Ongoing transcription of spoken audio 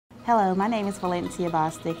Hello, my name is Valencia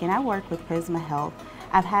Bostic and I work with Prisma Health.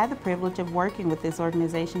 I've had the privilege of working with this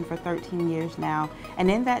organization for 13 years now, and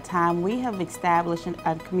in that time we have established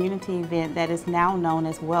a community event that is now known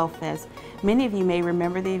as WellFest. Many of you may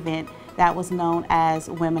remember the event that was known as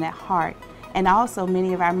Women at Heart. And also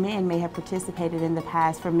many of our men may have participated in the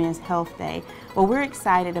past for Men's Health Day. Well, we're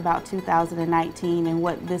excited about 2019 and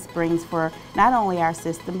what this brings for not only our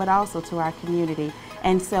system but also to our community.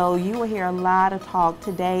 And so you will hear a lot of talk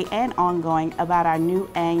today and ongoing about our new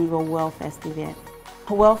annual WellFest event.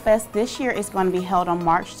 WellFest this year is going to be held on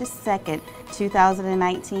March the 2nd,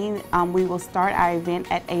 2019. We will start our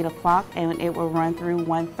event at 8 o'clock and it will run through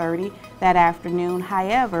 1:30 that afternoon.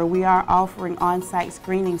 However, we are offering on-site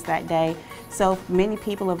screenings that day, so many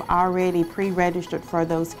people have already pre-registered for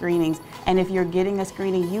those screenings. And if you're getting a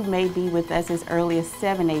screening, you may be with us as early as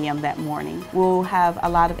 7 a.m. that morning. We'll have a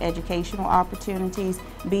lot of educational opportunities,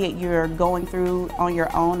 be it you're going through on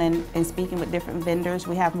your own and speaking with different vendors.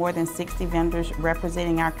 We have more than 60 vendors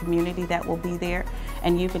representing our community that will be there,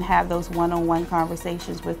 and you can have those one-on-one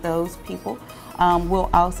conversations with those people. We'll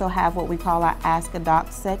also have what we call our Ask a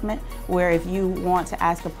Doc segment, where if you want to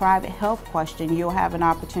ask a private health question, you'll have an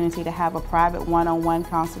opportunity to have a private one-on-one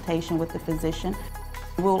consultation with the physician.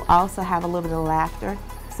 We'll also have a little bit of laughter.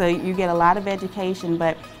 So you get a lot of education,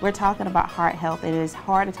 but we're talking about heart health, and it is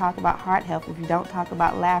hard to talk about heart health if you don't talk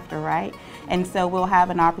about laughter, right? And so we'll have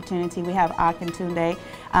an opportunity. We have Akintunde,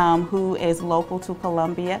 who is local to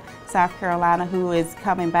Columbia, South Carolina, who is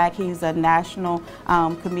coming back. He's a national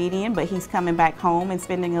comedian, but he's coming back home and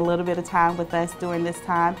spending a little bit of time with us during this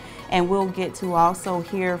time. And we'll get to also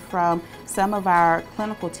hear from some of our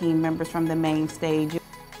clinical team members from the main stage.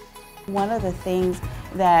 One of the things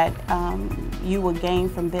that you will gain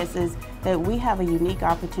from this is that we have a unique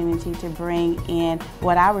opportunity to bring in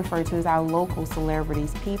what I refer to as our local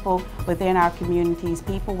celebrities, people within our communities,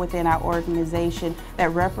 people within our organization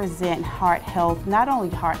that represent heart health, not only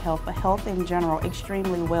heart health, but health in general,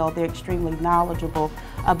 extremely well. They're extremely knowledgeable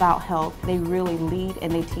about health. They really lead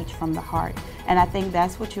and they teach from the heart. And I think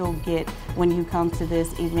that's what you'll get when you come to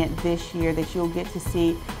this event this year, that you'll get to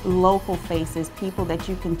see local faces, people that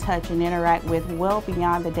you can touch and interact with well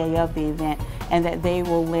beyond the day of the event, and that they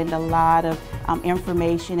will lend a lot of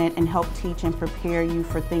information and help teach and prepare you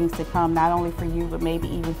for things to come, not only for you, but maybe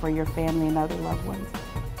even for your family and other loved ones.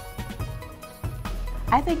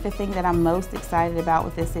 I think the thing that I'm most excited about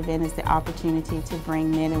with this event is the opportunity to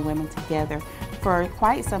bring men and women together. For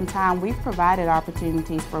quite some time, we've provided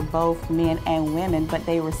opportunities for both men and women, but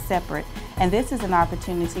they were separate. And this is an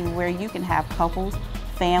opportunity where you can have couples,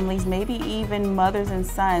 families, maybe even mothers and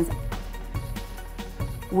sons.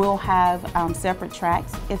 We'll have separate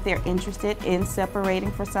tracks if they're interested in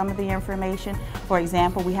separating for some of the information. For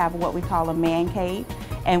example, we have what we call a man cave,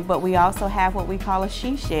 but we also have what we call a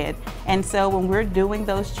she shed. And so when we're doing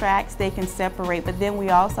those tracks, they can separate, but then we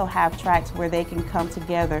also have tracks where they can come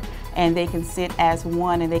together and they can sit as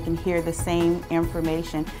one and they can hear the same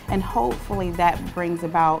information. And hopefully that brings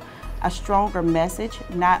about a stronger message,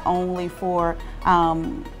 not only for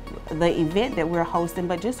the event that we're hosting,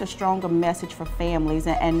 but just a stronger message for families,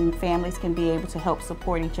 and families can be able to help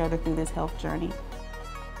support each other through this health journey.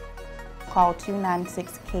 Call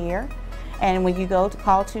 296-CARE, and when you go to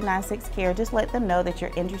call 296-CARE, just let them know that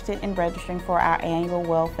you're interested in registering for our annual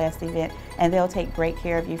WellFest event, and they'll take great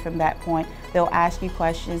care of you from that point. They'll ask you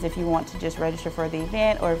questions if you want to just register for the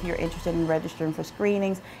event or if you're interested in registering for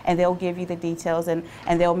screenings, and they'll give you the details, and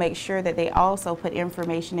they'll make sure that they also put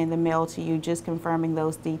information in the mail to you just confirming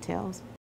those details.